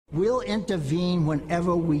We'll intervene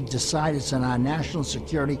whenever we decide it's in our national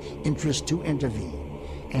security interest to intervene.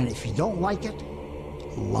 And if you don't like it,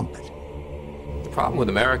 lump it. The problem with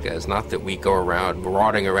America is not that we go around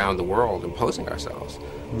marauding around the world imposing ourselves.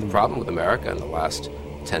 The problem with America in the last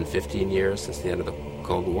 10, 15 years, since the end of the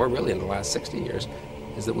Cold War, really in the last 60 years,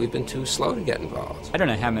 is that we've been too slow to get involved. I don't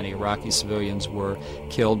know how many Iraqi civilians were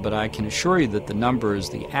killed, but I can assure you that the number is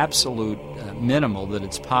the absolute minimal that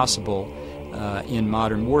it's possible in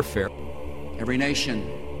modern warfare. Every nation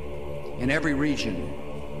in every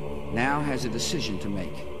region now has a decision to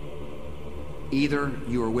make. Either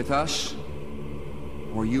you are with us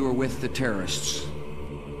or you are with the terrorists.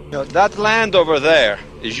 You know, that land over there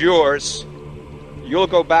is yours. You'll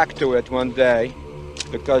go back to it one day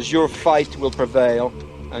because your fight will prevail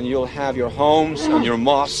and you'll have your homes and your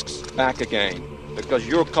mosques back again because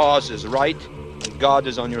your cause is right and God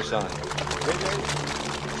is on your side.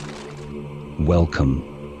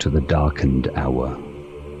 Welcome to the Darkened Hour.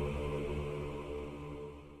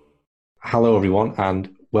 Hello everyone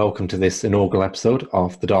and welcome to this inaugural episode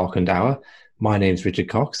of the Darkened Hour. My name's Richard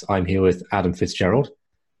Cox. I'm here with Adam Fitzgerald.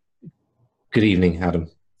 Good evening,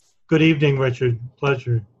 Adam. Good evening, Richard.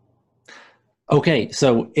 Pleasure. Okay,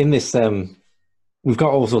 so in this, we've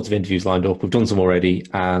got all sorts of interviews lined up. We've done some already,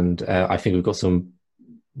 and I think we've got some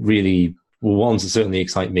really ones that certainly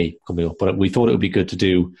excite me coming up. But we thought it would be good to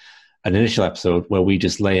do an initial episode where we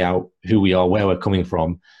just lay out who we are, where we're coming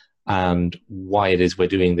from, and why it is we're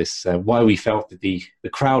doing this, why we felt that the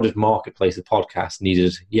crowded marketplace of podcasts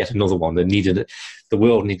needed yet another one. The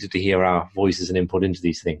world needed to hear our voices and input into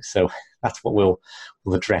these things. So that's what we'll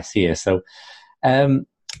address here. So the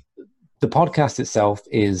podcast itself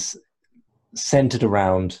is centered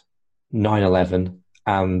around 9/11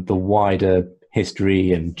 and the wider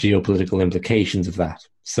history and geopolitical implications of that.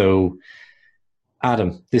 So,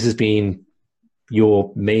 Adam, this has been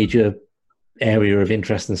your major area of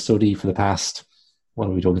interest and study for the past, what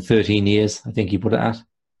are we talking, 13 years, I think you put it at?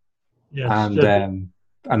 Yes. And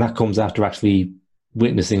that comes after actually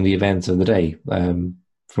witnessing the events of the day.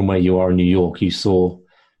 From where you are in New York, you saw,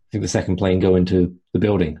 I think, the second plane go into the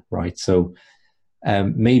building, right? So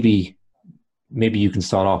maybe you can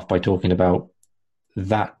start off by talking about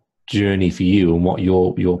that journey for you and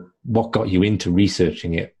what got you into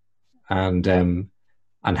researching it,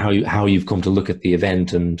 and how you've come to look at the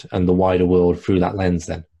event and the wider world through that lens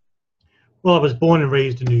then. Well, I was born and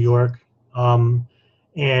raised in New York,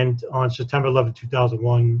 and on September 11,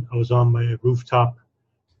 2001, I was on my rooftop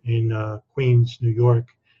in Queens, New York,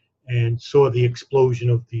 and saw the explosion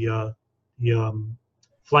of the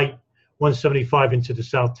Flight 175 into the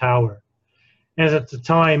South Tower. And at the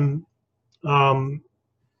time,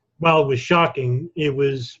 while it was shocking, it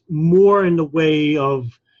was more in the way of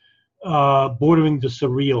bordering the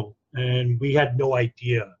surreal, and we had no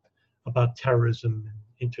idea about terrorism and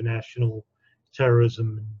international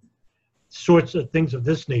terrorism and sorts of things of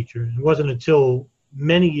this nature. It wasn't until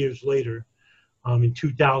many years later, in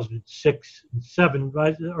 2006 and 7,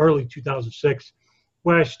 right, early 2006,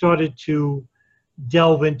 where I started to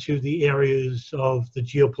delve into the areas of the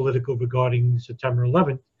geopolitical regarding September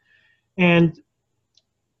 11th. And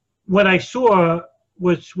what I saw,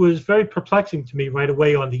 which was very perplexing to me right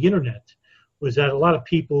away on the internet, was that a lot of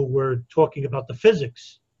people were talking about the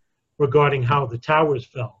physics regarding how the towers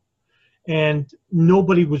fell. And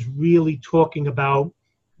nobody was really talking about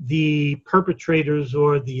the perpetrators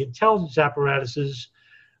or the intelligence apparatuses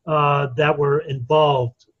that were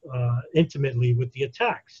involved intimately with the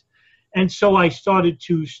attacks. And so I started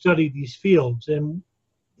to study these fields. And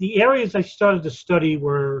the areas I started to study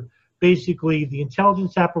were basically the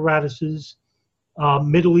intelligence apparatuses,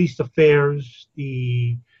 Middle East affairs,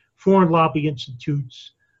 the foreign lobby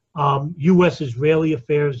institutes, U.S.-Israeli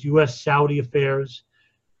affairs, U.S.-Saudi affairs,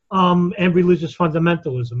 and religious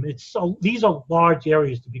fundamentalism. These are large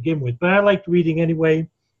areas to begin with, but I liked reading anyway,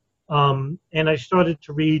 and I started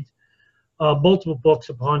to read multiple books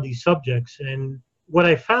upon these subjects. And what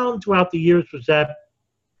I found throughout the years was that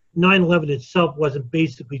 9/11 itself wasn't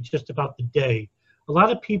basically just about the day. A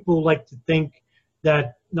lot of people like to think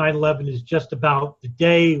that 9/11 is just about the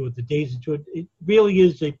day or the days into it. It really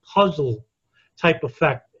is a puzzle type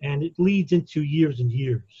effect, and it leads into years and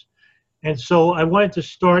years. And so I wanted to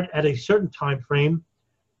start at a certain time frame,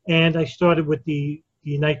 and I started with the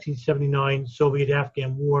 1979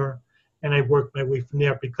 Soviet-Afghan War, and I worked my way from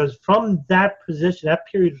there, because from that position, that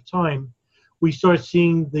period of time, we start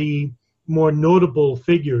seeing the more notable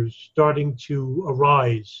figures starting to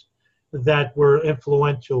arise that were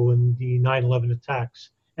influential in the 9/11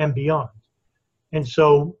 attacks and beyond. And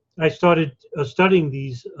so I started studying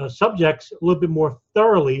these subjects a little bit more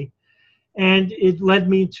thoroughly, And it led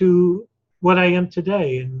me to what I am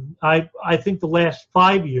today. And I think the last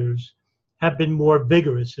 5 years have been more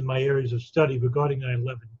vigorous in my areas of study regarding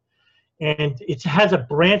 9/11. And it has a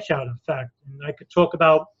branch out effect. And I could talk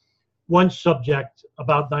about one subject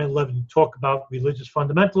about 9/11, talk about religious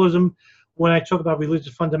fundamentalism. When I talk about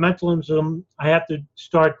religious fundamentalism, I have to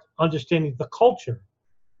start understanding the culture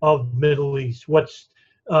of Middle East. What's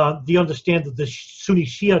the understand of the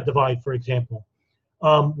Sunni-Shia divide, for example.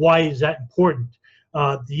 Why is that important?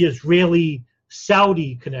 The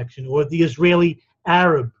Israeli-Saudi connection, or the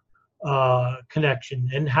Israeli-Arab connection,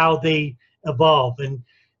 and how they evolve. And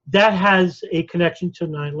that has a connection to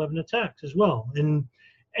 9/11 attacks as well.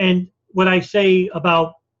 And what I say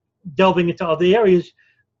about delving into other areas,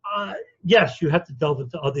 yes, you have to delve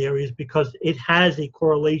into other areas because it has a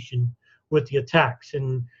correlation with the attacks.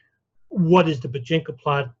 And what is the Bajinka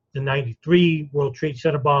plot, the 93 World Trade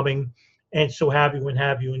Center bombing, and so have you and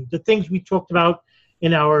have you. And the things we talked about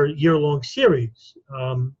in our year-long series,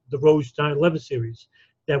 the Rose 9/11 series,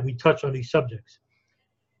 that we touch on these subjects.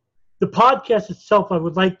 The podcast itself, I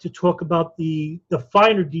would like to talk about the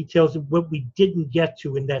finer details of what we didn't get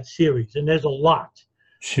to in that series, and there's a lot.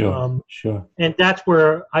 Sure. And that's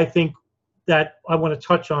where I think that I want to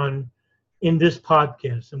touch on in this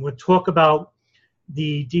podcast. And we'll talk about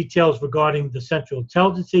the details regarding the Central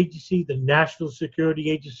Intelligence Agency, the National Security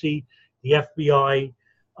Agency, the FBI,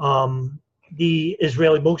 the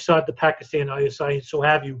Israeli Mossad, the Pakistan ISI, and so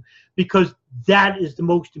have you, because that is the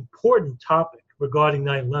most important topic regarding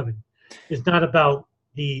 9/11. It's not about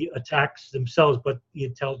the attacks themselves, but the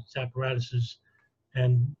intelligence apparatuses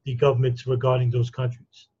and the governments regarding those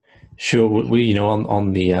countries. Sure. We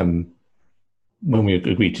on the when we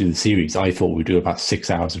agreed to the series, I thought we'd do about 6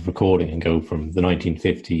 hours of recording and go from the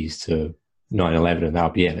 1950s to 9/11, and that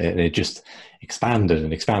would be it. And it just expanded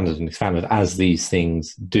and expanded and expanded, as these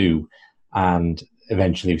things do. And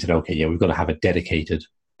eventually we said, okay, yeah, we've got to have a dedicated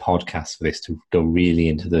podcast for this to go really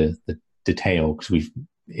into the detail, because we've,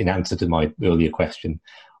 in answer to my earlier question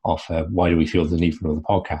of why do we feel the need for another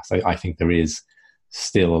podcast, I think there is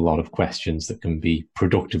still a lot of questions that can be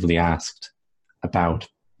productively asked about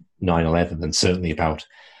 9/11, and certainly about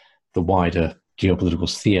the wider geopolitical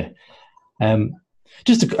sphere.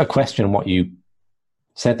 Just a question on what you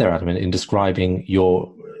said there, Adam, in describing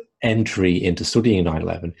your entry into studying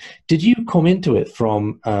 9/11. Did you come into it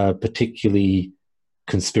from a particularly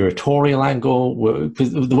conspiratorial angle?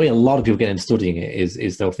 Because the way a lot of people get into studying it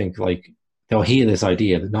is they'll think, like, they'll hear this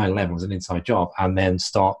idea that 9/11 was an inside job and then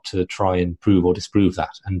start to try and prove or disprove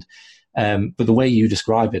that. And but the way you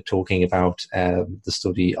describe it, talking about the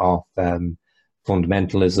study of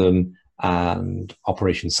fundamentalism and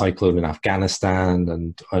Operation Cyclone in Afghanistan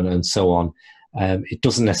and so on, it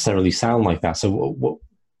doesn't necessarily sound like that. So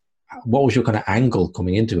what was your kind of angle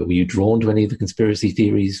coming into it? Were you drawn to any of the conspiracy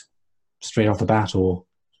theories straight off the bat, or?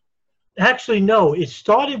 Actually, no. It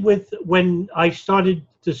started with when I started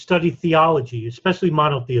to study theology, especially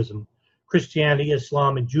monotheism, Christianity,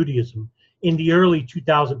 Islam, and Judaism in the early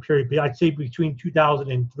 2000 period. I'd say between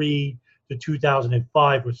 2003 to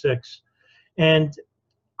 2005 or 6. And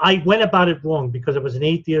I went about it wrong because I was an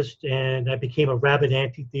atheist and I became a rabid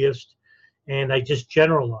anti-theist, and I just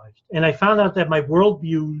generalized. And I found out that my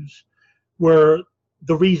worldviews were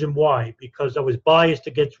the reason why, because I was biased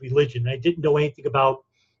against religion. I didn't know anything about,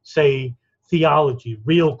 say, theology,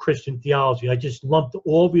 real Christian theology. I just lumped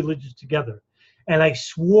all religions together. And I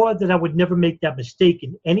swore that I would never make that mistake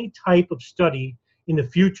in any type of study in the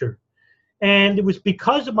future. And it was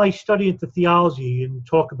because of my study into theology and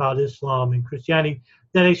talk about Islam and Christianity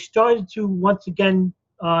that I started to once again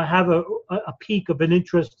have a peak of an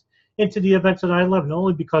interest into the events of 9/11,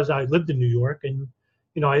 only because I lived in New York and,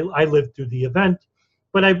 I lived through the event,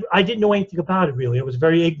 but I didn't know anything about it really. I was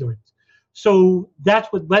very ignorant. So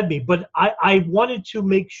that's what led me. But I wanted to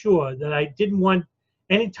make sure that I didn't want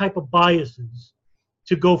any type of biases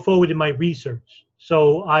to go forward in my research.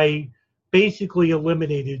 So I basically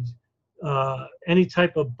eliminated any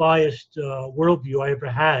type of biased worldview I ever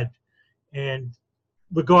had, and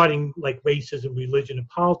regarding like racism, religion, and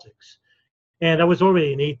politics. And I was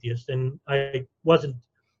already an atheist, and I wasn't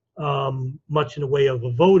much in the way of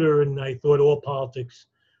a voter, and I thought all politics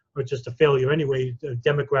are just a failure anyway.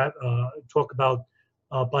 Democrat talk about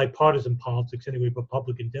bipartisan politics anyway,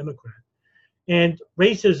 Republican, Democrat. And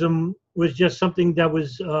racism was just something that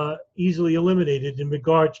was easily eliminated in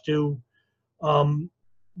regards to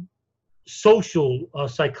social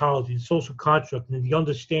psychology, social construct, and the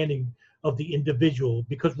understanding of the individual,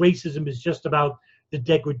 because racism is just about the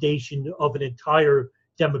degradation of an entire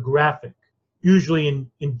demographic, usually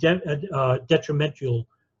in detrimental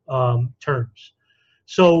terms.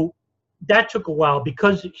 So that took a while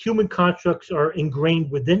because human constructs are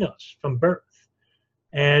ingrained within us from birth.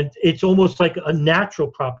 And it's almost like a natural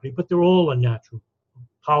property, but they're all unnatural.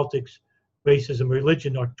 Politics, racism,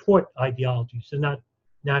 religion are taught ideologies. They're not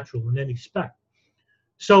natural in any spec.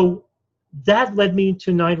 So that led me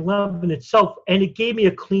into 9/11 itself, and it gave me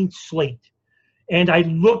a clean slate. And I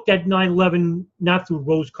looked at 9/11 not through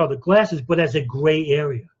rose-colored glasses, but as a gray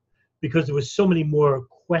area, because there was so many more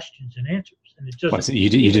questions and answers. And it just So you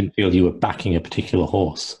didn't feel you were backing a particular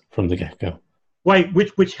horse from the get-go, right,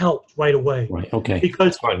 which helped right away. right? Okay, Because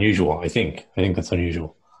that's quite unusual. I think that's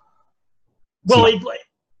unusual. well, So-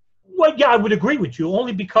 well, yeah, I would agree with you,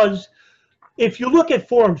 only because if you look at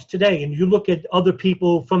forums today and you look at other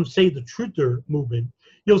people from, say, the truther movement,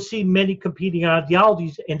 you'll see many competing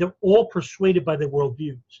ideologies, and they're all persuaded by their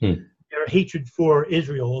worldviews. Their hatred for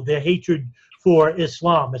Israel, or their hatred for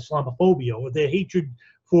Islam, Islamophobia, or their hatred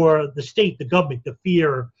for the state, the government, the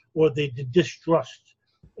fear, or the distrust,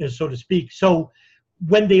 so to speak. So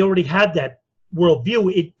when they already have that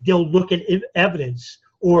worldview, they'll look at evidence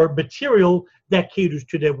or material that caters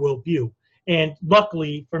to their worldview. And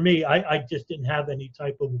luckily for me, I just didn't have any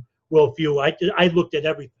type of worldview. I looked at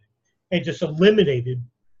everything and just eliminated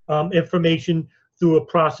information through a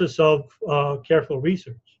process of careful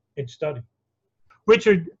research and study.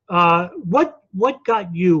 Richard, what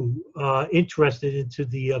got you interested into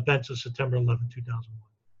the events of September 11,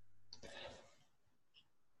 2001?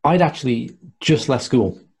 I'd actually just left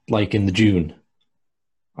school, like in the June,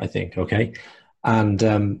 I think. Okay,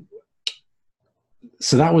 and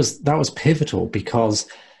so that was pivotal, because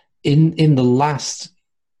in the last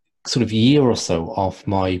sort of year or so of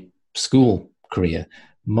my school career,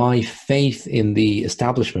 my faith in the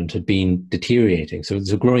establishment had been deteriorating. So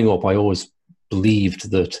growing up, I always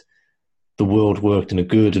believed that the world worked in a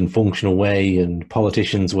good and functional way, and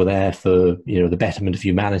politicians were there for the betterment of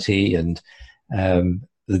humanity, and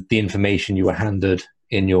the information you were handed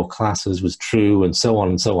in your classes was true, and so on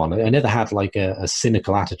and so on. I never had like a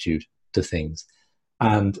cynical attitude to things.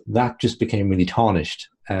 And that just became really tarnished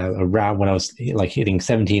around when I was like hitting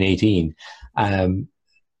 17, 18.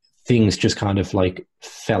 Things just kind of like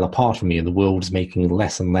fell apart for me, and the world was making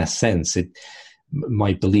less and less sense.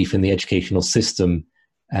 My belief in the educational system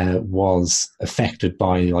was affected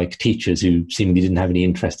by like teachers who seemingly didn't have any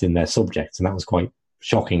interest in their subjects. And that was quite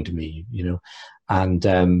shocking to me,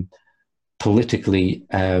 And politically,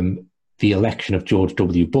 the election of George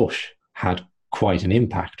W. Bush had quite an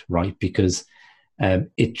impact, right? Because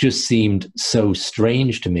it just seemed so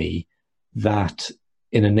strange to me that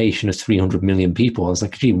in a nation of 300 million people, I was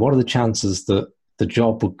like, gee, what are the chances that the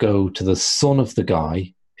job would go to the son of the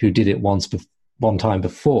guy who did it one time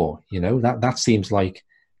before? That seems like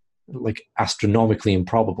astronomically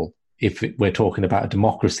improbable if we're talking about a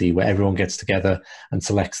democracy where everyone gets together and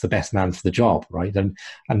selects the best man for the job, right? And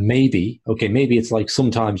maybe it's like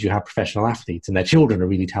sometimes you have professional athletes and their children are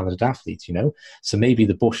really talented athletes, So maybe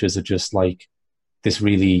the Bushes are just like this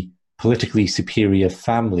really politically superior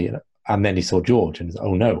family. And then he saw George and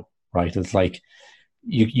oh no, right? It's like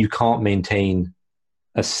you can't maintain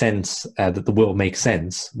a sense that the world makes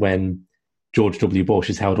sense when George W. Bush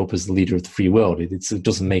is held up as the leader of the free world. It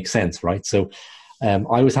doesn't make sense, right? So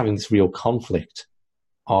I was having this real conflict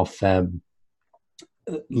of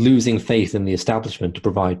losing faith in the establishment to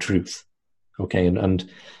provide truth. Okay, and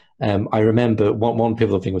I remember one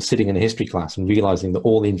pivotal thing was sitting in a history class and realizing that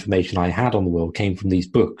all the information I had on the world came from these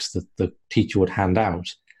books that the teacher would hand out.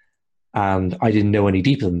 And I didn't know any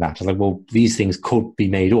deeper than that. I was like, well, these things could be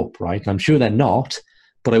made up, right? And I'm sure they're not,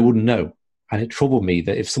 but I wouldn't know. And it troubled me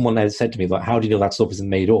that if someone had said to me, like, how do you know that stuff isn't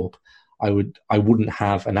made up? I wouldn't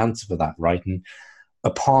have an answer for that, right? And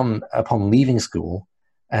upon leaving school,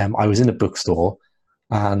 I was in a bookstore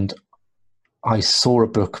and I saw a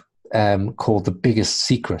book called The Biggest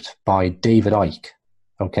Secret by David Icke.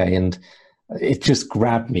 Okay, and it just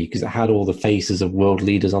grabbed me because it had all the faces of world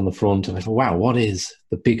leaders on the front, and I thought, wow, what is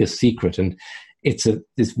The Biggest Secret? And it's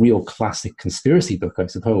this real classic conspiracy book, I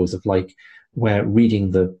suppose, of like where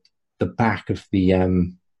reading the back of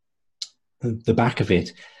the back of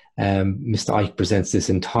it, Mr. Icke presents this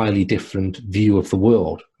entirely different view of the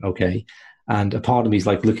world. Okay, and a part of me is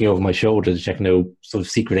like looking over my shoulder to check no sort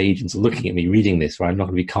of secret agents are looking at me reading this, right? I'm not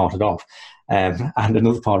going to be carted off. And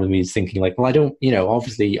another part of me is thinking like, well, I don't,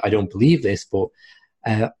 obviously I don't believe this, but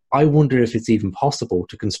I wonder if it's even possible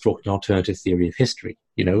to construct an alternative theory of history.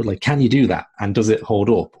 Like, can you do that? And does it hold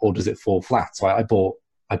up or does it fall flat? So I bought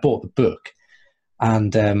the book,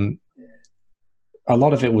 and a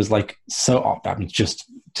lot of it was like,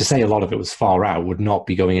 just to say a lot of it was far out would not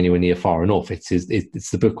be going anywhere near far enough. It's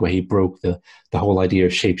the book where he broke the whole idea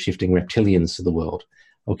of shape-shifting reptilians to the world.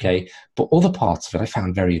 Okay. But other parts of it I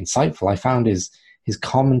found very insightful. I found his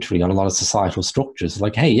commentary on a lot of societal structures.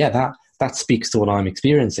 Like, hey, yeah, that speaks to what I'm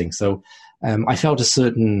experiencing. So I felt a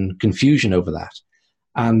certain confusion over that.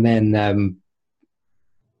 And then,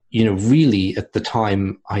 really at the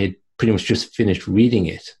time I had pretty much just finished reading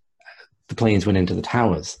it, the planes went into the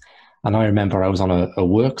towers. And I remember I was on a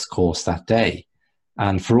works course that day.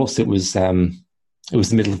 And for us, it was the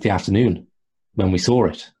middle of the afternoon when we saw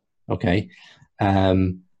it. Okay.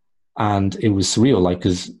 And it was surreal, like,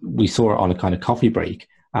 because we saw it on a kind of coffee break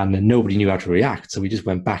and then nobody knew how to react. So we just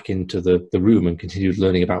went back into the room and continued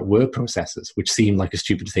learning about word processors, which seemed like a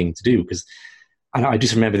stupid thing to do. And I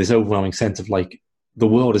just remember this overwhelming sense of like, the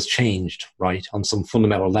world has changed, right? On some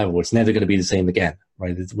fundamental level. It's never going to be the same again,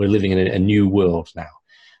 right? We're living in a new world now.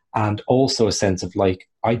 And also a sense of like,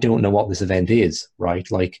 I don't know what this event is, right?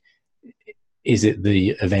 Like, is it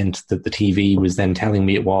the event that the TV was then telling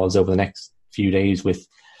me it was over the next few days with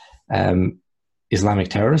Islamic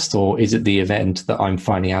terrorists, or is it the event that I'm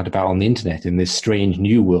finding out about on the internet in this strange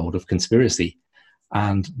new world of conspiracy?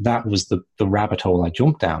 And that was the rabbit hole I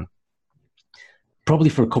jumped down, probably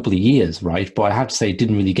for a couple of years, right? But I have to say, it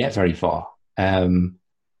didn't really get very far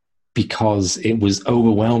because it was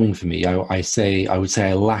overwhelming for me. I would say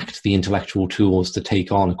I lacked the intellectual tools to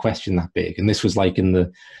take on a question that big. And this was like in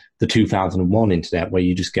the 2001 internet, where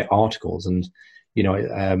you just get articles and,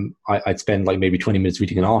 I'd spend like maybe 20 minutes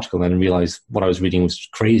reading an article and then realize what I was reading was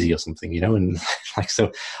crazy or something, and like,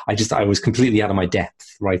 so I was completely out of my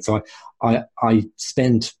depth, right? So I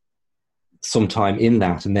spent some time in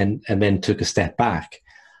that and then took a step back.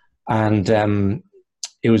 And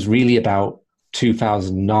it was really about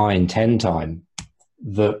 2009-10 time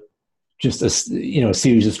that just a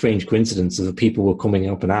series of strange coincidences of people were coming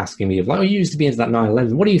up and asking me, like, you used to be into that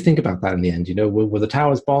 9/11. What do you think about that in the end? Were the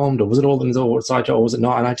towers bombed, or was it all in the side job, or was it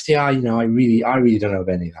not? And I'd say, I really don't know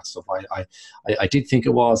about any of that stuff. I did think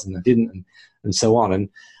it was, and I didn't, and so on. And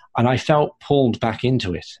I felt pulled back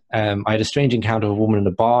into it. I had a strange encounter with a woman in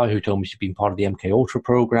a bar who told me she'd been part of the MK Ultra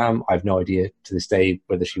program. I have no idea to this day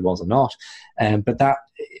whether she was or not. But that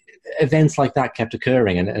events like that kept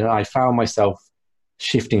occurring, and I found myself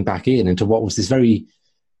shifting back into what was this very,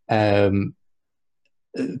 probably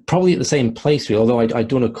at the same place, really, although I'd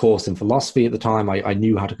done a course in philosophy at the time. I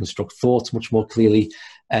knew how to construct thoughts much more clearly.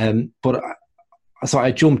 So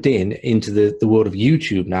I jumped into the world of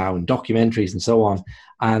YouTube now and documentaries and so on.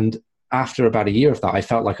 And after about a year of that, I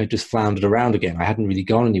felt like I just floundered around again. I hadn't really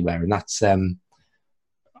gone anywhere. And that's I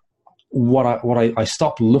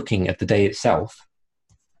stopped looking at the day itself.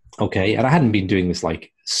 Okay. And I hadn't been doing this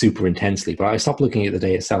like super intensely, but I stopped looking at the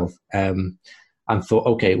day itself and thought,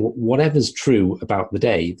 okay, whatever's true about the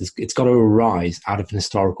day, it's got to arise out of an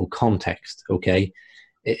historical context. Okay.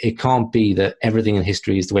 It can't be that everything in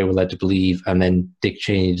history is the way we're led to believe, and then Dick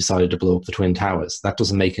Cheney decided to blow up the Twin Towers. That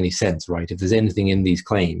doesn't make any sense, right? If there's anything in these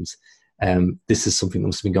claims, this is something that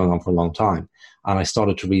must have been going on for a long time. And I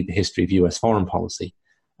started to read the history of US foreign policy.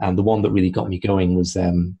 And the one that really got me going was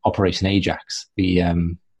Operation Ajax, the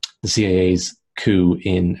CIA's coup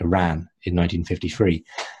in Iran in 1953.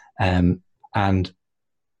 And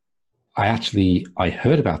I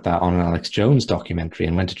heard about that on an Alex Jones documentary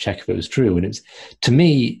and went to check if it was true. And to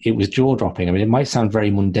me, it was jaw-dropping. I mean, it might sound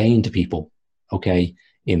very mundane to people, okay,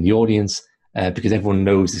 in the audience, because everyone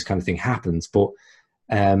knows this kind of thing happens. But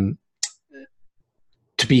to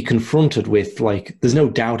be confronted with, like, there's no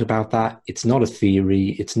doubt about that. It's not a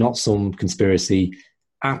theory. It's not some conspiracy.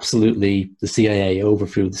 Absolutely, the CIA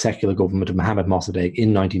overthrew the secular government of Mohammad Mossadegh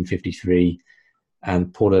in 1953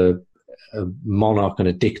 and put a monarch and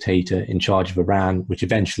a dictator in charge of Iran, which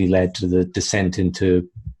eventually led to the descent into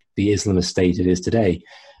the Islamist state it is today.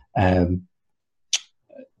 That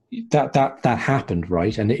happened,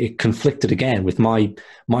 right? And it conflicted again with my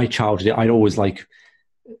childhood. I'd always, like,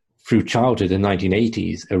 through childhood in the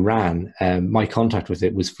 1980s, Iran, my contact with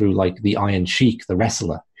it was through, like, the Iron Sheik, the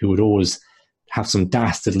wrestler, who would always have some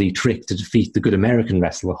dastardly trick to defeat the good American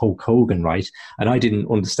wrestler, Hulk Hogan, right? And I didn't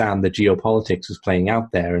understand that geopolitics was playing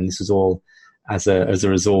out there, and this was all as a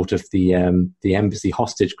result of the embassy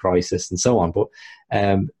hostage crisis and so on. But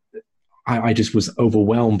I just was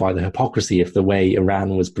overwhelmed by the hypocrisy of the way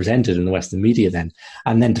Iran was presented in the Western media then.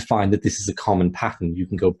 And then to find that this is a common pattern. You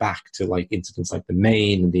can go back to, like, incidents like the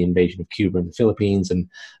Maine and the invasion of Cuba and the Philippines and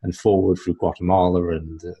forward through Guatemala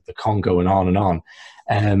and the Congo and on.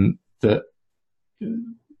 The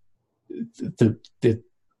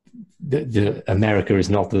America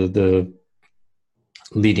is not the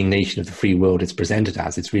leading nation of the free world it's presented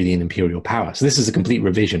as. It's really an imperial power. So this is a complete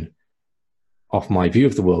revision of my view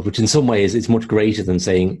of the world, which in some ways is much greater than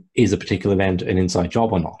saying, is a particular event an inside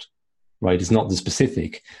job or not? right? It's not the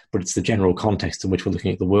specific, but it's the general context in which we're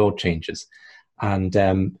looking at the world changes. And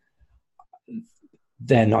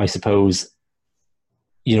then I suppose,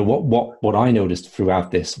 what I noticed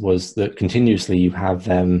throughout this was that continuously you have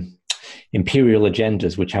imperial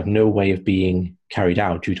agendas which have no way of being carried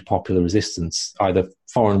out due to popular resistance, either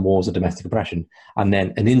foreign wars or domestic oppression. And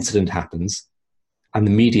then an incident happens, and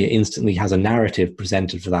the media instantly has a narrative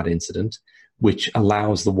presented for that incident, which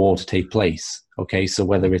allows the war to take place. Okay, so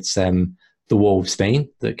whether it's the war with Spain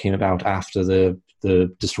that came about after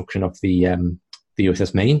the destruction of the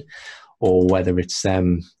USS Maine, or whether it's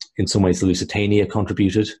in some ways the Lusitania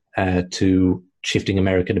contributed to shifting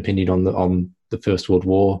American opinion on the First World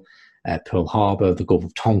War, Pearl Harbor, the Gulf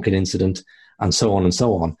of Tonkin incident, and so on and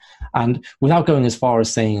so on. And without going as far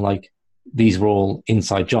as saying like these were all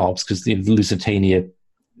inside jobs, because the Lusitania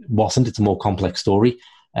wasn't, it's a more complex story.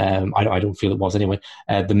 I don't feel it was anyway.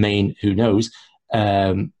 The Maine, who knows?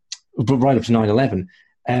 But right up to 9/11,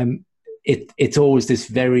 it's always this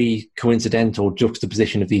very coincidental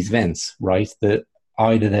juxtaposition of these events, right? That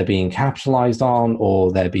either they're being capitalized on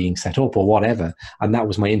or they're being set up or whatever. And that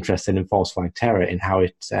was my interest in false flag terror, in how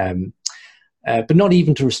it, but not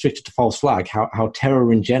even to restrict it to false flag, how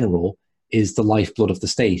terror in general is the lifeblood of the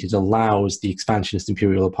state. It allows the expansionist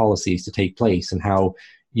imperial policies to take place, and how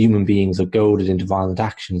human beings are goaded into violent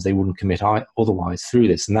actions they wouldn't commit otherwise through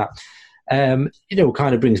this. And that,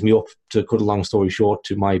 kind of brings me up, to cut a long story short,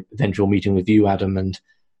 to my eventual meeting with you, Adam. And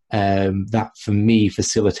that for me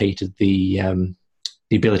facilitated the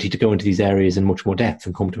ability to go into these areas in much more depth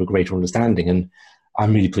and come to a greater understanding. And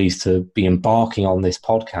I'm really pleased to be embarking on this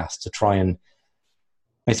podcast to try and,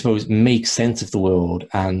 I suppose, make sense of the world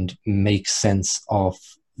and make sense of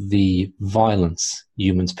the violence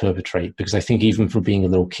humans perpetrate. Because I think even from being a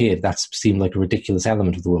little kid, that seemed like a ridiculous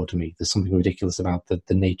element of the world to me. There's something ridiculous about the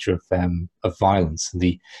nature of violence.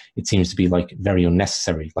 It seems to be like very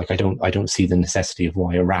unnecessary. Like I don't see the necessity of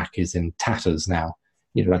why Iraq is in tatters now.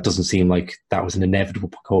 That doesn't seem like that was an inevitable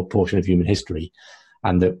portion of human history.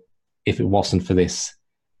 And that if it wasn't for this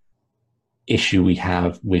issue we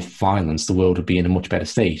have with violence, the world would be in a much better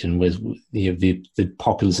state. And the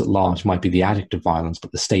populace at large might be the addict of violence,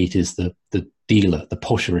 but the state is the dealer, the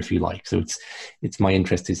pusher, if you like. So it's my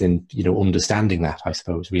interest is in understanding that, I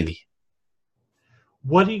suppose, really.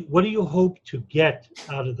 What do you hope to get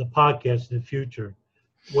out of the podcast in the future?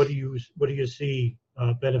 What do you see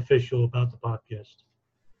beneficial about the podcast?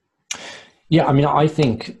 Yeah, I mean, I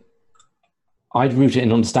think I'd root it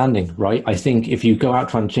in understanding, right? I think if you go out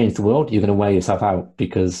trying to change the world, you're going to wear yourself out,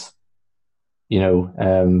 because,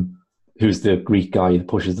 who's the Greek guy that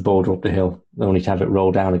pushes the boulder up the hill only to have it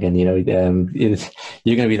roll down again? You're going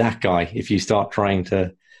to be that guy if you start trying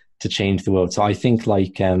to change the world. So I think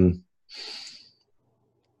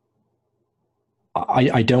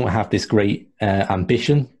I don't have this great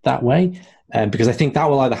ambition that way. Because I think that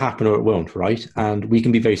will either happen or it won't, right? And we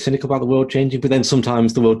can be very cynical about the world changing, but then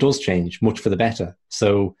sometimes the world does change, much for the better.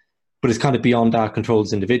 So, but it's kind of beyond our control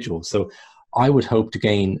as individuals. So I would hope to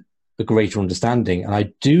gain a greater understanding. And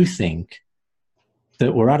I do think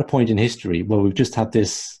that we're at a point in history where we've just had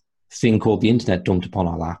this thing called the internet dumped upon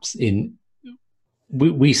our laps.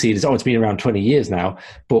 We see it as, it's been around 20 years now,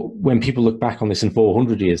 but when people look back on this in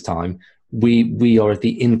 400 years' time, we are at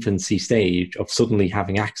the infancy stage of suddenly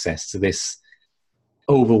having access to this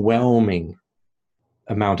overwhelming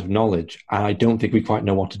amount of knowledge, and I don't think we quite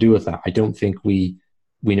know what to do with that. I don't think we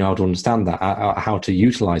know how to understand that, how to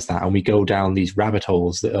utilize that, and we go down these rabbit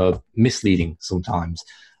holes that are misleading sometimes,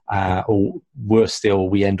 or worse still,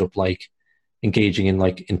 we end up engaging in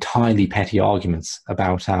entirely petty arguments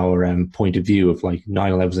about our point of view of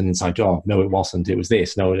 9/11 was an inside job. No, it wasn't. It was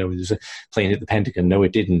this. No, it was a plane at the Pentagon. No,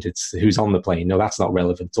 it didn't. It's who's on the plane. No, that's not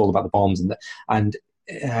relevant. It's all about the bombs and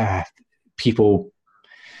people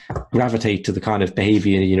gravitate to the kind of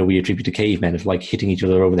behavior we attribute to cavemen of hitting each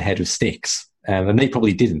other over the head with sticks. And they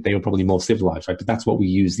probably didn't. They were probably more civilized, right? But that's what we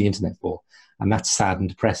use the internet for, and that's sad and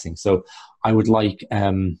depressing. So I would like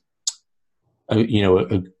a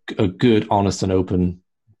good, honest, and open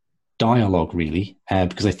dialogue, really,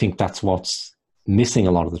 because I think that's what's missing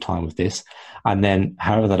a lot of the time with this. And then,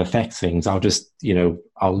 however that affects things, I'll just,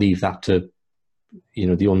 I'll leave that to,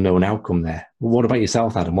 the unknown outcome there. What about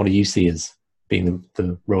yourself, Adam? What do you see as being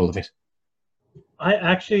the role of it?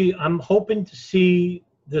 I'm hoping to see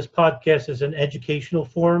this podcast as an educational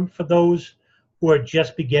forum for those who are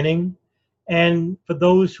just beginning, and for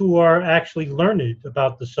those who are actually learned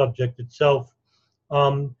about the subject itself,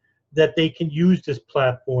 that they can use this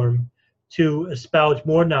platform to espouse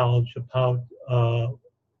more knowledge about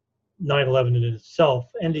 9/11 in itself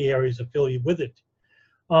and the areas affiliated with it.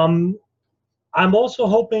 I'm also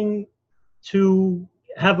hoping to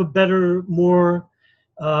have a better, more,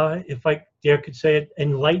 if I dare could say it,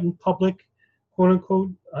 enlightened public, quote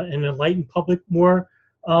unquote, an enlightened public more,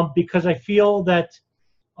 because I feel that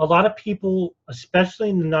a lot of people, especially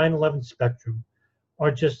in the 9/11 spectrum,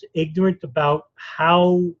 are just ignorant about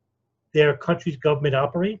how their country's government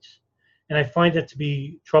operates. And I find that to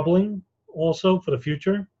be troubling also for the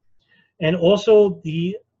future. And also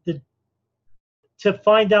the to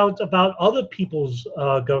find out about other people's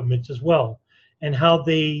governments as well, and how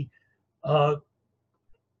they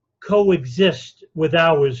coexist with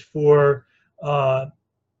ours for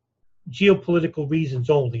geopolitical reasons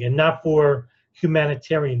only, and not for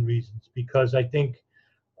humanitarian reasons. Because I think,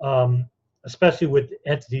 especially with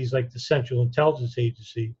entities like the Central Intelligence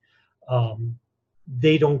Agency,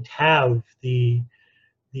 they don't have the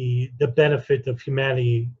benefit of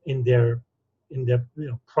humanity in their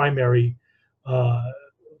primary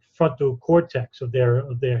frontal cortex of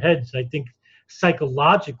their heads. I think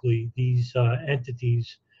psychologically these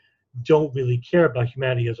entities don't really care about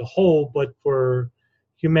humanity as a whole, but for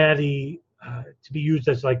humanity to be used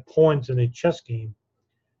as like pawns in a chess game,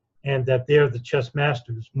 and that they're the chess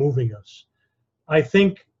masters moving us. I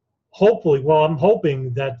think, hopefully, well, I'm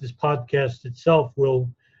hoping that this podcast itself will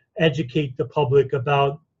educate the public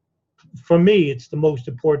about, for me, it's the most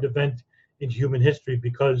important event in human history,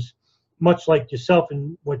 because much like yourself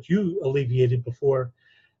and what you alleviated before,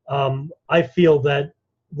 I feel that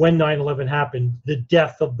when 9/11 happened, the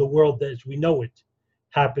death of the world as we know it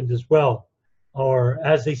happened as well. Or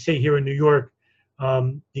as they say here in New York,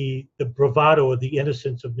 the bravado or the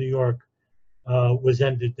innocence of New York was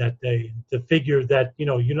ended that day. The figure that,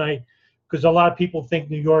 unite, because a lot of people think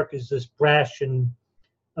New York is this brash and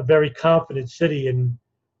a very confident city, and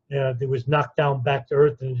it was knocked down back to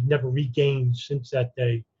earth and never regained since that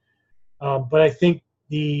day. But I think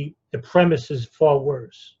the premise is far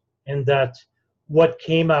worse, and that what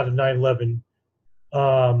came out of 9/11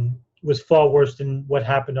 was far worse than what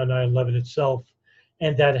happened on 9/11 itself,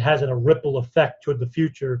 and that it has a ripple effect toward the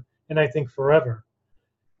future, and I think forever.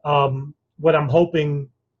 What I'm hoping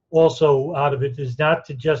also out of it is not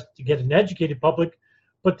to just to get an educated public,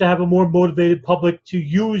 but to have a more motivated public to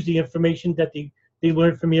use the information that they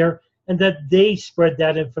learn from here, and that they spread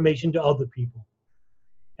that information to other people.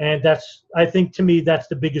 And I think to me, that's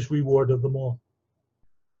the biggest reward of them all.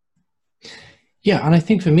 Yeah, and I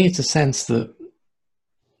think for me, it's a sense that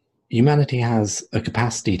humanity has a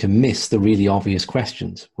capacity to miss the really obvious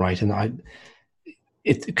questions, right? And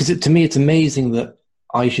to me, it's amazing that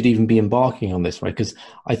I should even be embarking on this, right? Because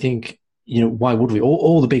I think, why would we?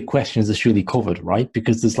 All the big questions are surely covered, right?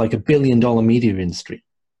 Because there's like $1 billion media industry,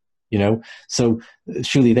 So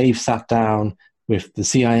surely they've sat down with the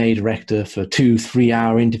CIA director for 2-3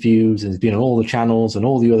 hour interviews, and it's been on all the channels and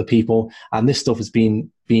all the other people, and this stuff has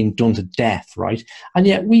been done to death, right? And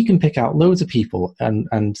yet we can pick out loads of people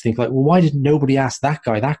and think like, well, why did nobody ask that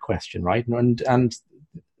guy that question, right? And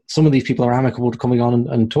some of these people are amicable to coming on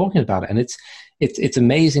and talking about it, and it's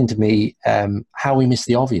amazing to me how we miss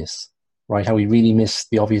the obvious, right? How we really miss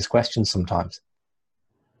the obvious questions sometimes.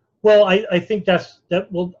 Well, I think that's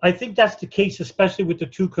the case, especially with the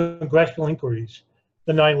two congressional inquiries,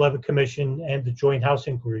 the 9/11 Commission and the Joint House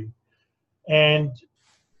Inquiry. And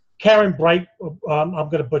Karen Bright, I'm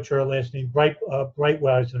going to butcher her last name,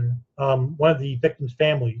 Brightweiser, one of the victims'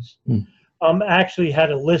 families, actually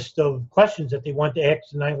had a list of questions that they wanted to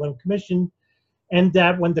ask the 9/11 Commission, and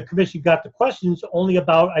that when the Commission got the questions, only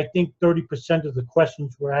about, I think, 30% of the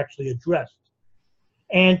questions were actually addressed.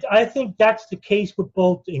 And I think that's the case with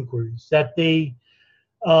both inquiries, that they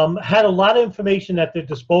had a lot of information at their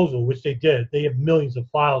disposal, which they did. They have millions of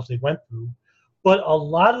files they went through. But a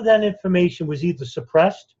lot of that information was either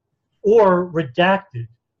suppressed or redacted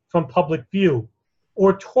from public view,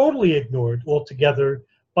 or totally ignored altogether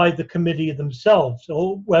by the committee themselves.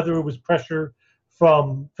 So whether it was pressure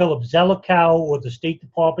from Philip Zelikow or the State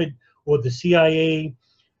Department or the CIA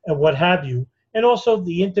and what have you, and also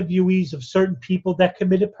the interviewees of certain people that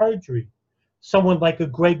committed perjury. Someone like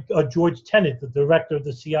George Tenet, the director of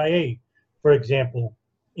the CIA, for example,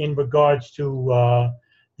 in regards to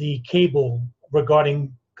the cable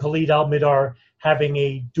regarding Khalid al-Mihdhar having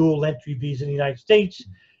a dual entry visa in the United States,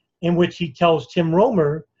 in which he tells Tim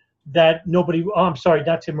Romer that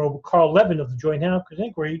Carl Levin of the Joint House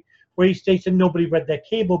Inquiry, where he states that nobody read that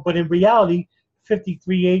cable, but in reality,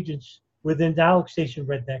 53 agents within the Alex station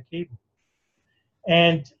read that cable.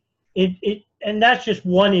 And and that's just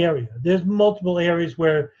one area. There's multiple areas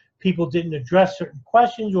where people didn't address certain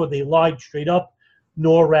questions, or they lied straight up.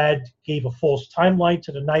 NORAD gave a false timeline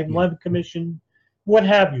to the 9/11 Commission, what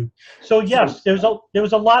have you. So yes, there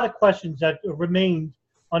was a lot of questions that remained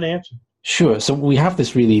unanswered. Sure. So we have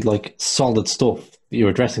this really like solid stuff that you're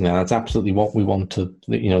addressing there. That's absolutely what we want to,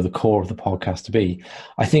 the core of the podcast to be.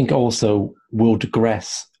 I think also we'll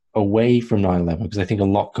digress away from 9/11 because I think a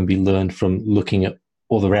lot can be learned from looking at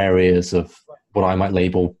other areas of what I might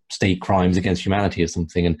label state crimes against humanity or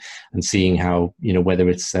something, and seeing how, whether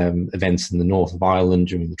it's events in the north of Ireland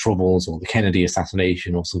during the Troubles or the Kennedy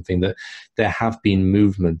assassination or something, that there have been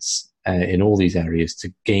movements in all these areas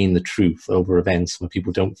to gain the truth over events where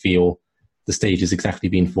people don't feel the stage has exactly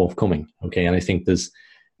been forthcoming. Okay, and I think there's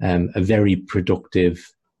a very productive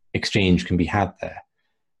exchange can be had there.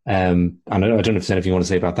 And I don't know if there's anything you want to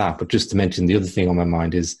say about that, but just to mention the other thing on my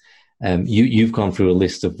mind is you've gone through a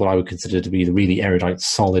list of what I would consider to be the really erudite,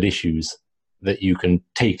 solid issues that you can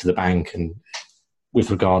take to the bank and with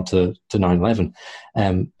regard to 9/11.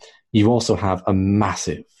 You also have a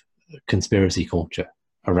massive conspiracy culture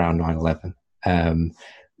around 9/11,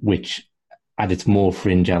 which at its more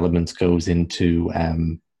fringe elements goes into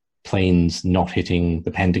planes not hitting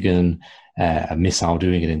the Pentagon, a missile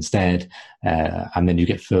doing it instead, and then you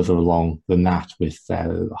get further along than that with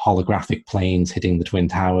holographic planes hitting the Twin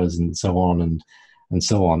Towers and so on and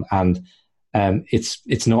so on. And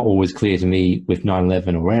it's not always clear to me with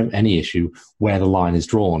 9/11 or any issue where the line is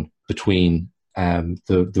drawn between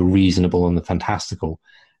the reasonable and the fantastical.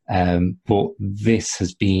 But this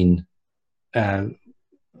has been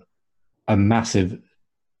a massive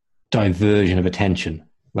diversion of attention,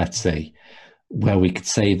 let's say, where we could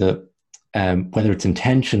say that whether it's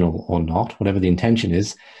intentional or not, whatever the intention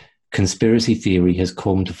is, conspiracy theory has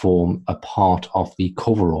come to form a part of the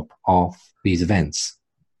cover-up of these events,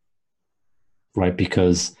 right?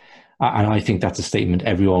 Because, and I think that's a statement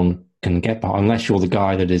everyone can get by, unless you're the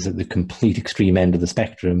guy that is at the complete extreme end of the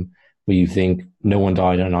spectrum, where you think no one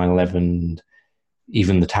died on 9/11,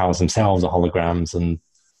 even the towers themselves are holograms, and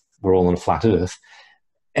we're all on a flat Earth.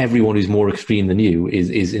 Everyone who's more extreme than you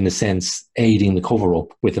is in a sense aiding the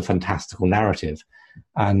cover-up with a fantastical narrative.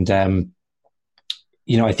 And,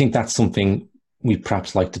 I think that's something we'd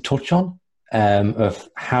perhaps like to touch on, of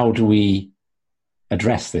how do we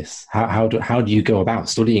address this? How do you go about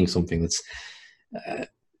studying something that's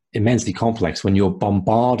immensely complex when you're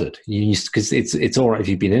bombarded? Because it's all right if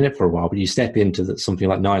you've been in it for a while, but you step into something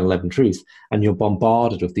like 9/11 Truth and you're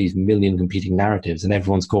bombarded with these million competing narratives, and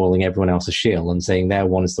everyone's calling everyone else a shill and saying their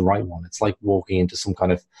one is the right one. It's like walking into some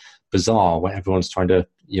kind of bazaar where everyone's trying to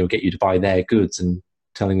get you to buy their goods and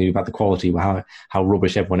telling you about the quality, how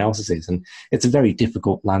rubbish everyone else's is. And it's a very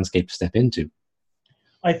difficult landscape to step into.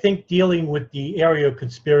 I think dealing with the area of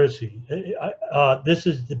conspiracy, this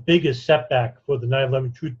is the biggest setback for the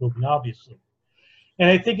 9/11 Truth Movement, obviously. And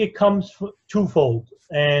I think it comes twofold.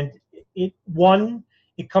 And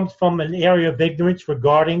it comes from an area of ignorance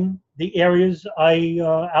regarding the areas I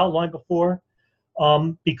outlined before,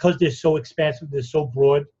 because they're so expansive, they're so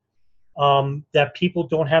broad, that people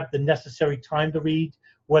don't have the necessary time to read,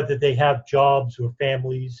 whether they have jobs or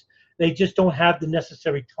families. They just don't have the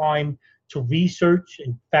necessary time to research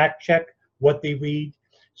and fact check what they read.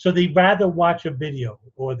 So they'd rather watch a video,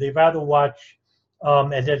 or they'd rather watch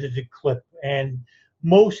an edited clip. And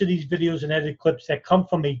most of these videos and edited clips that come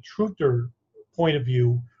from a truther point of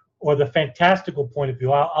view, or the fantastical point of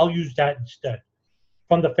view, I'll use that instead.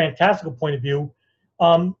 From the fantastical point of view,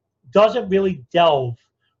 doesn't really delve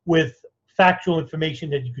with factual information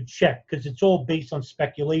that you could check, because it's all based on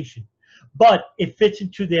speculation. But it fits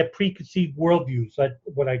into their preconceived worldviews, like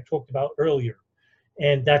what I talked about earlier.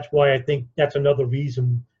 And that's why I think that's another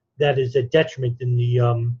reason that is a detriment in the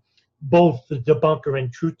both the debunker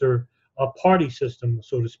and truther party system,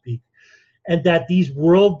 so to speak. And that these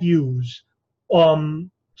worldviews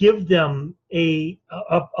give them a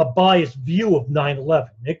biased view of 9/11.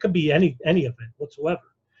 It could be any event whatsoever.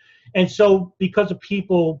 And so because of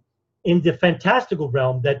people in the fantastical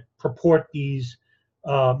realm that purport these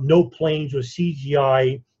no planes or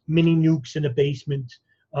CGI mini nukes in the basement,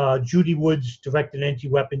 Judy Woods directed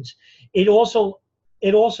anti-weapons, it also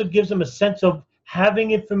gives them a sense of having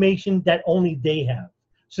information that only they have.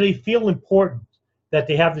 So they feel important that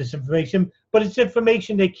they have this information, but it's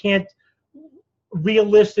information they can't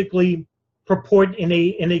realistically purport in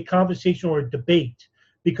a conversation or a debate,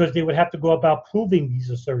 because they would have to go about proving these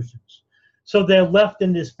assertions. So they're left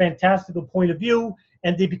in this fantastical point of view,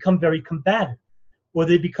 and they become very combative, or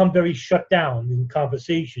they become very shut down in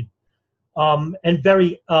conversation, and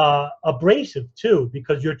very abrasive too,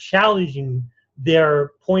 because you're challenging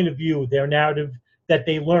their point of view, their narrative that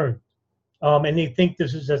they learned, and they think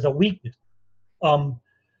this is as a weakness.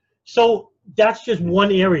 So that's just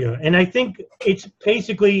one area, and I think it's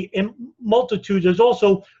basically in multitudes. There's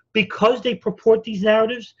also, because they purport these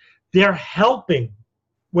narratives, they're helping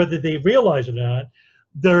whether they realize it or not,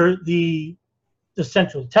 they're the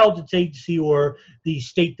Central Intelligence Agency or the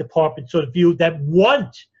State Department sort of view that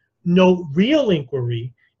want no real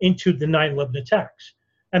inquiry into the 9/11 attacks.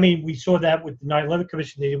 I mean, we saw that with the 9/11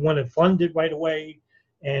 Commission. They didn't want to fund it right away,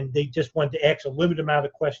 and they just wanted to ask a limited amount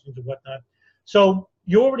of questions and whatnot. So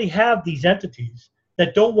you already have these entities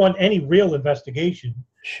that don't want any real investigation.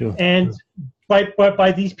 Sure. And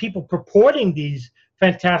by these people purporting these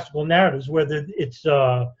fantastical narratives, whether it's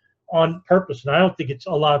on purpose, and I don't think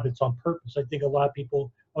a lot of it's on purpose. I think a lot of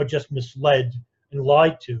people are just misled and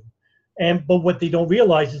lied to. But what they don't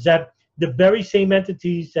realize is that the very same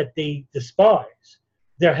entities that they despise,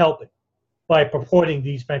 they're helping by purporting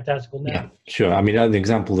these fantastical narratives. Yeah, sure. I mean, the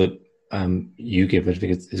example that you give, I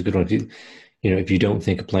think is a good one. If you don't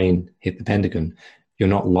think a plane hit the Pentagon, you're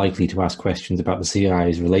not likely to ask questions about the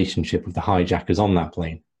CIA's relationship with the hijackers on that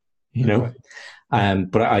plane. Right.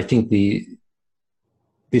 But I think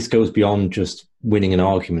this goes beyond just winning an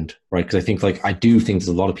argument, right? Because I do think there's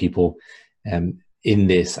a lot of people in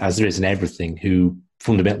this, as there is in everything, who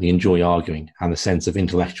fundamentally enjoy arguing, and the sense of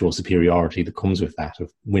intellectual superiority that comes with that,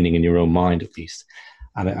 of winning in your own mind at least.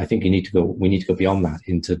 And I think we need to go beyond that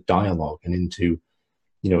into dialogue and into,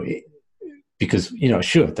 because,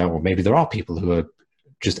 sure, maybe there are people who are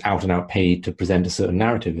just out and out paid to present a certain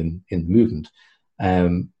narrative in the movement.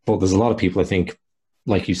 But there's a lot of people, I think,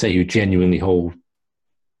 like you say, who genuinely hold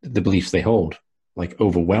the beliefs they hold, like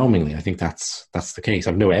overwhelmingly. I think that's the case.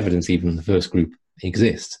 I've no evidence even the first group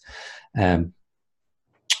exists.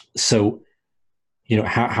 So,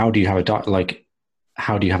 how do you have a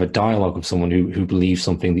dialogue with someone who believes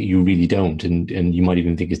something that you really don't, and you might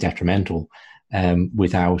even think is detrimental,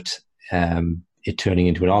 without it turning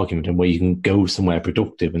into an argument, and where you can go somewhere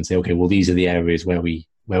productive and say, okay, well, these are the areas where we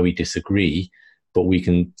disagree, but we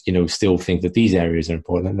can, still think that these areas are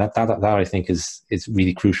important. And that I think is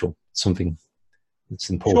really crucial. Something that's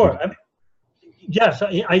important. Sure. Yes.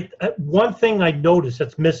 I one thing I noticed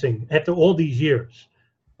that's missing after all these years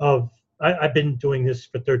I've been doing this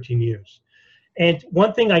for 13 years. And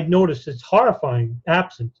one thing I noticed that's horrifying,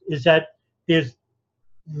 absent, is that there's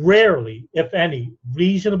rarely, if any,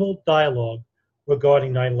 reasonable dialogue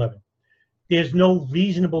regarding 9/11. There's no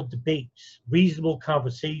reasonable debates, reasonable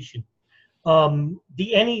conversation.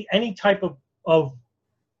 Any type of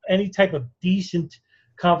decent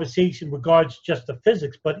conversation regards just the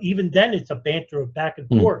physics, but even then it's a banter of back and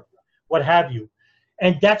forth, what have you.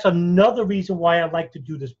 And that's another reason why I like to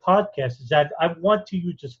do this podcast, is that I want to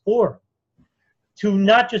use this forum to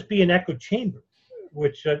not just be an echo chamber,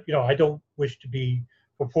 which, I don't wish to be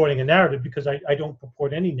purporting a narrative, because I don't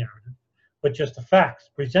purport any narrative, but just the facts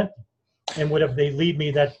presented. And whatever they lead me,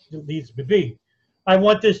 that leads me to be. I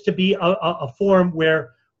want this to be a forum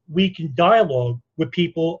where we can dialogue with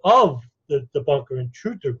people of the bunker and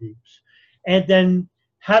truther groups, and then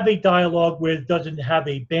have a dialogue where it doesn't have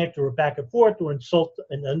a banter or back and forth or insult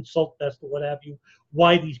fest or what have you,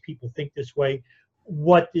 why these people think this way,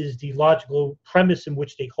 what is the logical premise in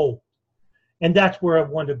which they hold. And that's where I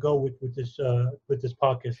want to go with this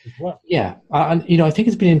podcast as well. Yeah, and I think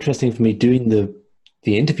it's been interesting for me doing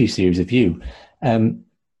the interview series of you,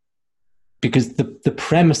 because the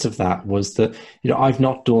premise of that was that I've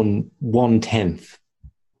not done 1/10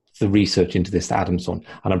 the research into this Adam's done,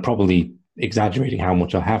 and I'm probably exaggerating how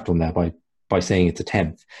much I have done there by saying it's a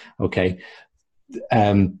 10th. Okay,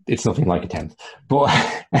 it's nothing like a 10th, but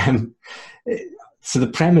so the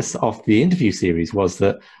premise of the interview series was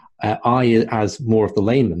that I, as more of the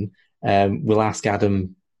layman, will ask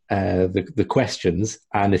Adam the questions,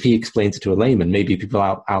 and if he explains it to a layman, maybe people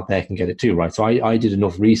out there can get it too, right? So I did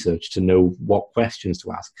enough research to know what questions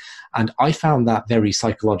to ask, and I found that very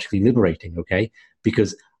psychologically liberating, okay?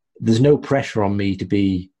 Because there's no pressure on me to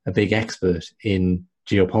be a big expert in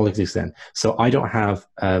geopolitics then. So I don't have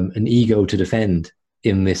an ego to defend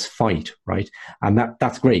in this fight, right? And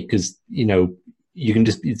that's great, because, you can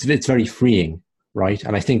just, it's very freeing, right?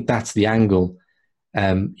 And I think that's the angle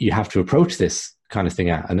you have to approach this kind of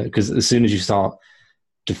thing at. And because as soon as you start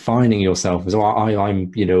defining yourself as,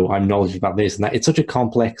 I'm knowledgeable about this and that, it's such a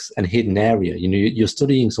complex and hidden area. You're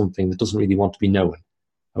studying something that doesn't really want to be known.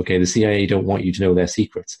 Okay, the CIA don't want you to know their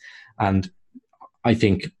secrets. And I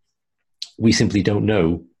think we simply don't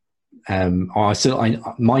know. My sense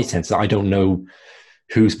is that I don't know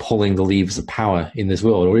who's pulling the levers of power in this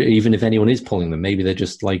world, or even if anyone is pulling them. Maybe they're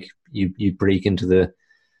just like you break into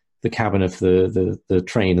the cabin of the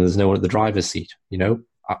train and there's no one at the driver's seat.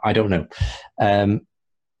 I don't know. And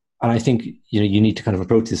I think you need to kind of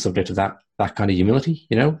approach this subject of that kind of humility,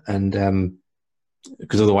 and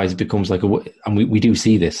because otherwise it becomes like and we do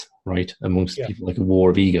see this, right, amongst people, like a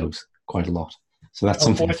war of egos quite a lot. So that's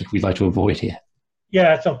something I think we'd like to avoid here.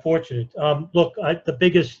 Yeah, it's unfortunate. Look, I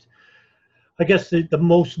guess the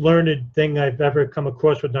most learned thing I've ever come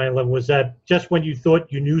across with 9/11 was that just when you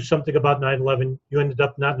thought you knew something about 9/11, you ended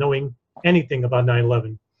up not knowing anything about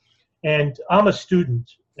 9/11. And I'm a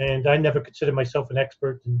student, and I never consider myself an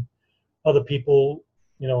expert. And other people,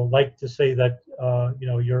 like to say that,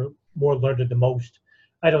 you're more learned than most.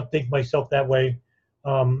 I don't think myself that way.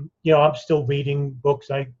 I'm still reading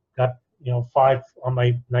books. I got, 5 on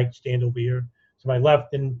my nightstand over here to my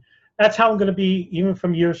left, and that's how I'm going to be even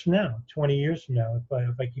from years from now, 20 years from now,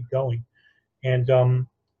 if I keep going. And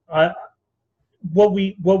what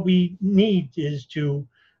we need is to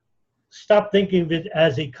stop thinking of it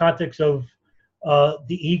as a context of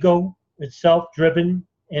the ego itself driven,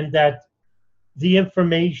 and that the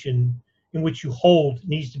information in which you hold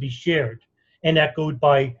needs to be shared and echoed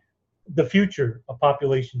by the future of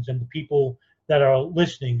populations and the people that are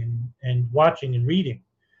listening and watching and reading.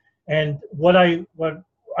 And what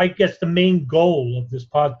I guess the main goal of this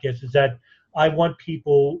podcast is that I want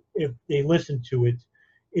people, if they listen to it,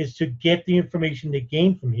 is to get the information they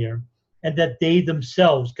gain from here, and that they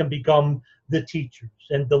themselves can become the teachers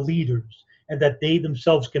and the leaders, and that they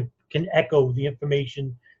themselves can echo the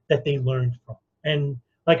information that they learned from. And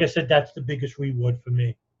like I said, that's the biggest reward for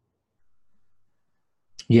me.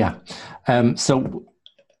 Yeah. So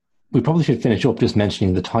we probably should finish up just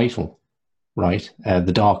mentioning the title, right?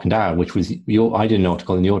 The Darkened Hour, which was I did an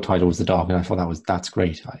article and your title was The Darkened. I thought that's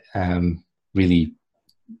great. Really,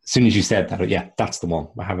 as soon as you said that, yeah, that's the one.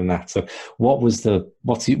 We're having that. So where does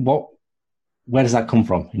that come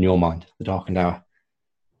from in your mind, The Darkened Hour?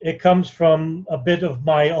 It comes from a bit of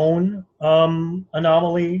my own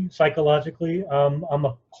anomaly psychologically. I'm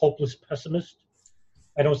a hopeless pessimist.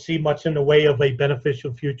 I don't see much in the way of a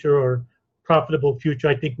beneficial future or profitable future.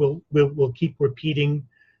 I think we'll keep repeating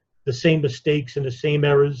the same mistakes and the same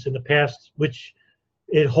errors in the past, which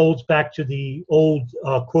it holds back to the old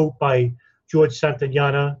quote by George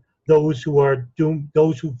Santayana: "Those who are doomed,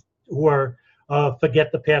 those who are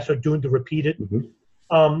forget the past are doomed to repeat it."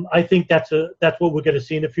 Mm-hmm. I think that's what we're going to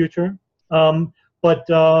see in the future. But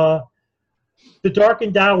the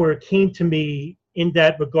Darkened Hour came to me in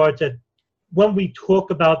that regard, that when we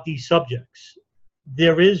talk about these subjects,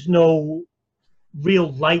 there is no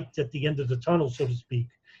real light at the end of the tunnel, so to speak,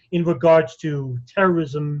 in regards to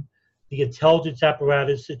terrorism, the intelligence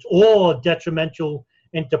apparatus. It's all a detrimental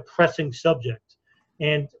and depressing subject.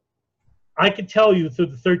 And I can tell you, through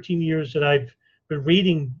the 13 years that I've been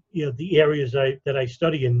reading, the areas that I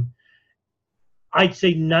study in, I'd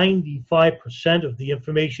say 95% of the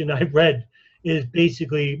information I've read is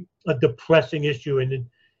basically a depressing issue, and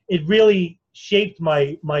it really shaped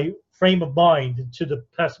my frame of mind into the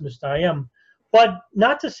pessimist I am. But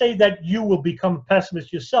not to say that you will become a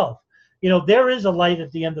pessimist yourself. There is a light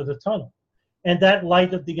at the end of the tunnel, and that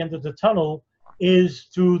light at the end of the tunnel is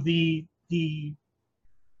through the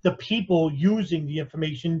people using the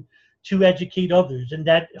information to educate others, and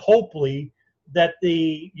that hopefully that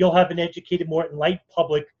you'll have an educated, more enlightened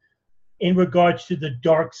public in regards to the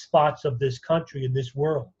dark spots of this country and this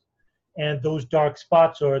world. And those dark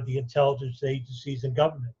spots are the intelligence agencies and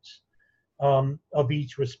governments of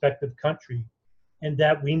each respective country, and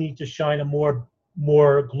that we need to shine a more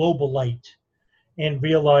global light and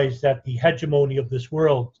realize that the hegemony of this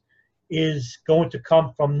world is going to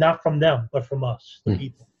come from, not from them, but from us, the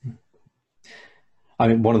people. I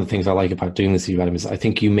mean, one of the things I like about doing this, Adam, is I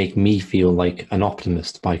think you make me feel like an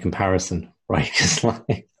optimist by comparison, right? Because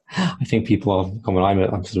I think people are coming.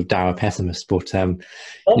 I'm sort of dour pessimist, but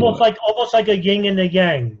almost like a yin and a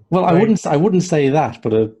yang. Well, right? I wouldn't say that,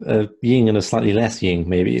 but a yin and a slightly less yin,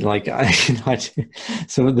 maybe. So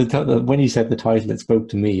when you said the title, it spoke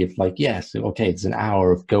to me of yes, okay, it's an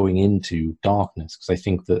hour of going into darkness, because I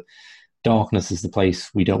think that darkness is the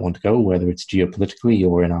place we don't want to go, whether it's geopolitically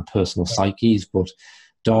or in our personal psyches. But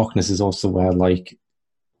darkness is also where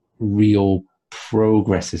real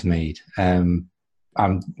progress is made. I'm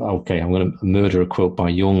going to murder a quote by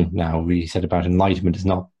Jung now, where he said about enlightenment is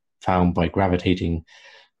not found by gravitating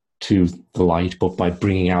to the light, but by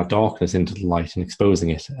bringing our darkness into the light and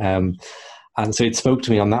exposing it. And so it spoke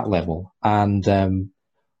to me on that level. And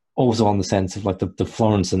also on the sense of the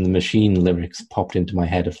Florence and the Machine lyrics popped into my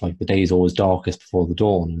head of the day is always darkest before the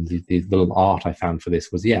dawn. And the little art I found for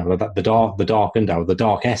this was, the darkened hour, the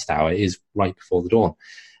darkest hour is right before the dawn.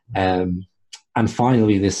 And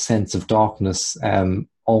finally, this sense of darkness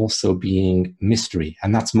also being mystery.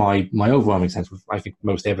 And that's my overwhelming sense of, I think,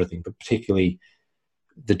 most everything, but particularly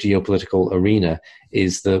the geopolitical arena,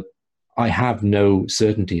 is that I have no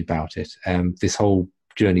certainty about it. This whole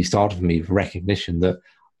journey started for me with recognition that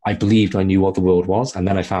I believed I knew what the world was, and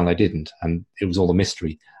then I found I didn't, and it was all a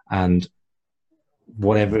mystery. And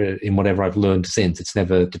whatever I've learned since, it's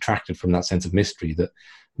never detracted from that sense of mystery. That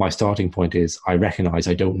my starting point is, I recognize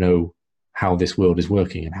I don't know how this world is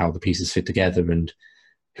working and how the pieces fit together and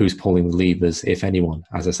who's pulling the levers, if anyone,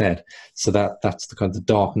 as I said. So that's the kind of the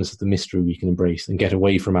darkness of the mystery we can embrace and get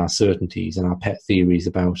away from our certainties and our pet theories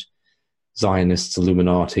about Zionists,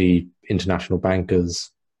 Illuminati, international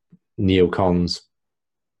bankers, neocons,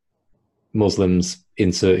 Muslims,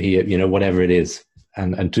 insert here, whatever it is.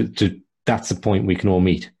 And to that's the point we can all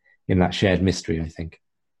meet in that shared mystery, I think.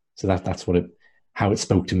 So that's how it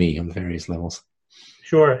spoke to me on the various levels.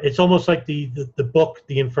 Sure. It's almost like the book,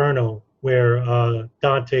 The Inferno, where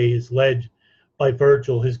Dante is led by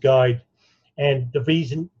Virgil, his guide. And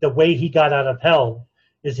the way he got out of hell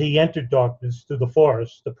is he entered darkness through the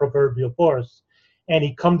forest, the proverbial forest, and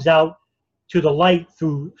he comes out to the light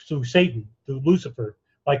through Satan, through Lucifer,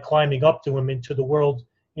 by climbing up to him into the world,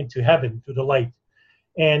 into heaven, through the light.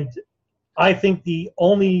 And I think the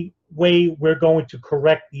only way we're going to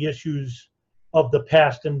correct the issues of the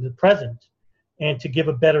past and the present, and to give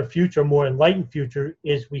a better future, more enlightened future,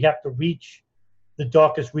 is we have to reach the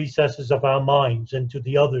darkest recesses of our minds and to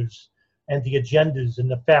the others and the agendas and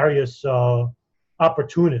nefarious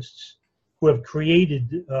opportunists who have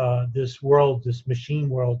created this world, this machine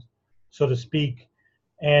world, so to speak.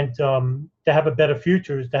 And to have a better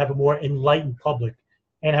future is to have a more enlightened public.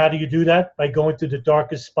 And how do you do that? By going to the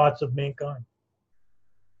darkest spots of mankind.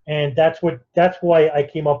 And that's why I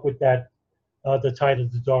came up with that, the title,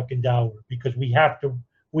 The Darkened Hour, because we have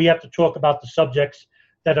to talk about the subjects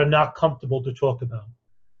that are not comfortable to talk about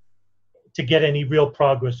to get any real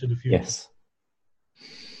progress in the future. Yes.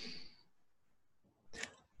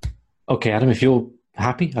 Okay, Adam, if you're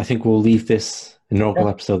happy, I think we'll leave this inaugural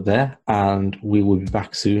episode there, and we will be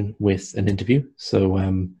back soon with an interview. So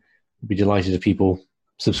we'll be delighted if people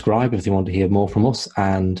subscribe if they want to hear more from us,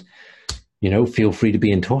 and feel free to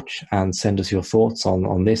be in touch and send us your thoughts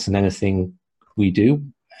on this and anything we do.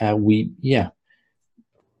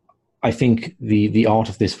 I think the art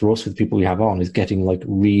of this for us, with the people we have on, is getting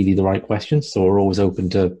really the right questions. So we're always open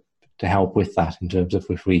to help with that, in terms of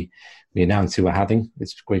if we announce who we're having.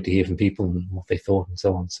 It's great to hear from people and what they thought and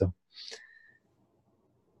so on. So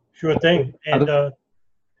sure thing. And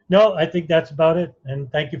no, I think that's about it.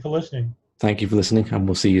 And thank you for listening. Thank you for listening, and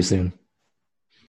we'll see you soon.